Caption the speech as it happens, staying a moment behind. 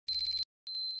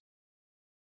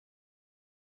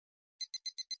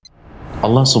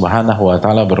Allah Subhanahu wa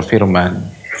taala berfirman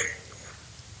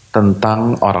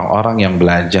tentang orang-orang yang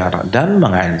belajar dan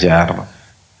mengajar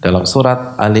dalam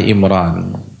surat Ali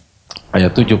Imran ayat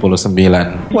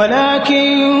 79.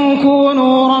 Walakin kunu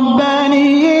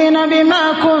rabbaniyyin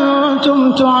bima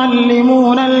kuntum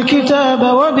tu'allimuna al-kitaba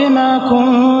wa bima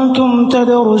kuntum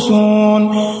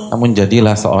tadrusun. Namun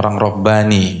jadilah seorang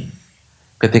rabbani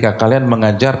ketika kalian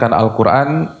mengajarkan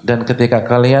Al-Qur'an dan ketika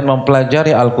kalian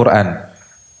mempelajari Al-Qur'an.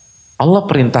 Allah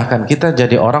perintahkan kita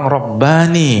jadi orang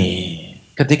rabbani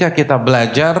ketika kita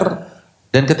belajar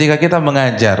dan ketika kita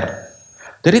mengajar.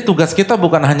 Jadi tugas kita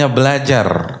bukan hanya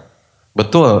belajar.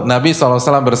 Betul, Nabi SAW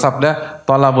bersabda,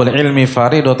 "Talabul ilmi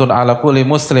faridatun ala kulli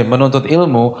muslim." Menuntut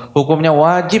ilmu hukumnya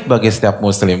wajib bagi setiap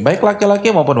muslim, baik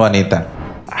laki-laki maupun wanita.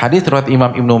 Hadis riwayat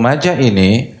Imam Ibnu Majah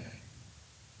ini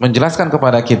menjelaskan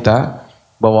kepada kita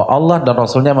bahwa Allah dan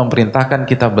Rasulnya memerintahkan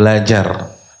kita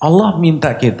belajar. Allah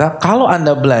minta kita, kalau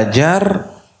Anda belajar,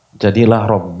 jadilah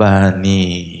rabbani.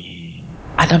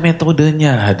 Ada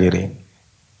metodenya hadirin.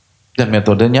 Dan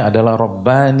metodenya adalah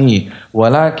rabbani.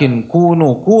 Walakin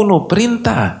kunu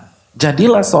perintah.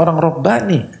 Jadilah seorang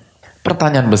rabbani.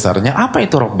 Pertanyaan besarnya, apa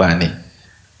itu rabbani?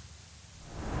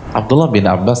 Abdullah bin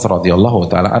Abbas radhiyallahu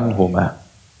taala anhuma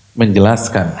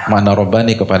menjelaskan makna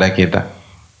rabbani kepada kita.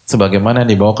 Sebagaimana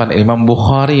dibawakan Imam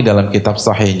Bukhari dalam kitab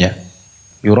sahihnya.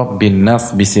 Yurabbin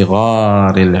nas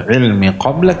bisigharil ilmi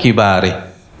qabla kibari.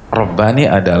 Rabbani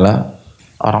adalah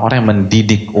orang-orang yang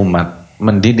mendidik umat,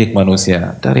 mendidik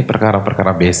manusia dari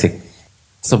perkara-perkara basic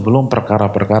sebelum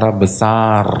perkara-perkara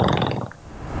besar,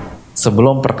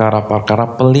 sebelum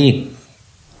perkara-perkara pelik,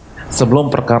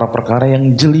 sebelum perkara-perkara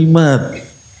yang jelimet.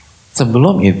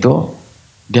 Sebelum itu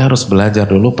dia harus belajar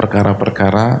dulu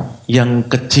perkara-perkara yang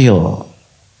kecil.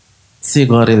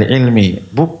 Sigharil ilmi,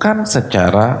 bukan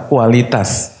secara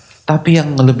kualitas, tapi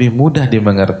yang lebih mudah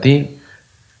dimengerti,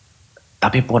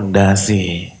 tapi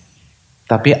pondasi,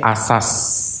 tapi asas,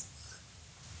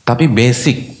 tapi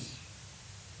basic.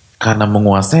 Karena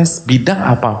menguasai bidang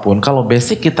apapun, kalau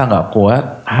basic kita nggak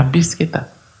kuat, habis kita.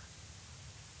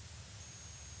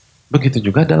 Begitu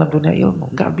juga dalam dunia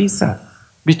ilmu, nggak bisa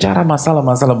bicara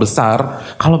masalah-masalah besar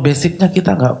kalau basicnya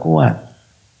kita nggak kuat.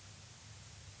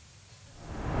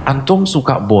 Antum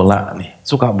suka bola nih,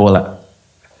 suka bola.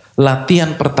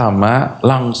 Latihan pertama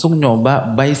langsung nyoba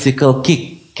bicycle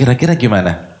kick. Kira-kira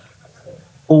gimana?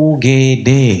 UGD.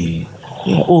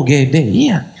 Ya, UGD,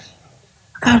 iya.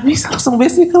 Gak bisa langsung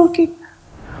bicycle kick.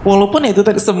 Walaupun itu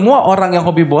tadi semua orang yang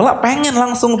hobi bola pengen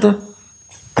langsung tuh.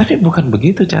 Tapi bukan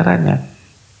begitu caranya.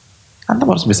 Antum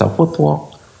harus bisa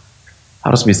footwork,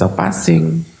 harus bisa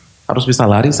passing, harus bisa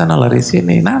lari sana lari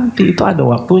sini. Nanti itu ada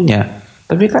waktunya.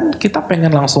 Tapi kan kita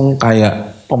pengen langsung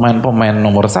kayak pemain-pemain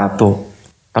nomor 1.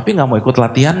 Tapi gak mau ikut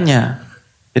latihannya.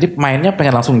 Jadi pemainnya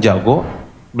pengen langsung jago,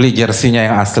 beli jersinya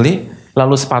yang asli,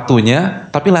 lalu sepatunya,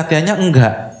 tapi latihannya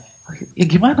enggak. Ya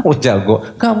gimana mau jago?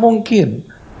 Gak mungkin.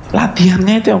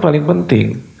 Latihannya itu yang paling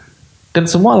penting. Dan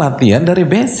semua latihan dari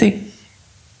basic.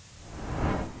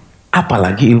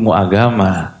 Apalagi ilmu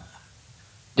agama.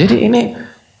 Jadi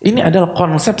ini adalah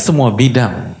konsep semua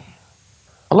bidang.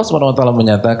 Allah Subhanahu wa taala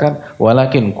menyatakan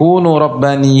walakin kunu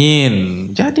rabbaniyin.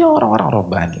 Jadi orang-orang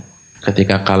rabbani.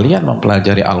 Ketika kalian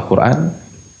mempelajari Al-Qur'an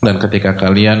dan ketika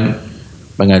kalian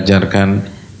mengajarkan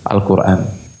Al-Qur'an.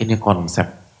 Ini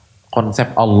konsep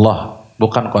Allah,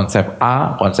 bukan konsep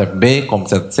A, konsep B,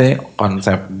 konsep C,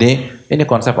 konsep D. Ini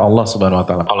konsep Allah Subhanahu wa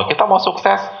taala. Kalau kita mau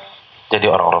sukses, jadi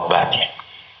orang rabbani.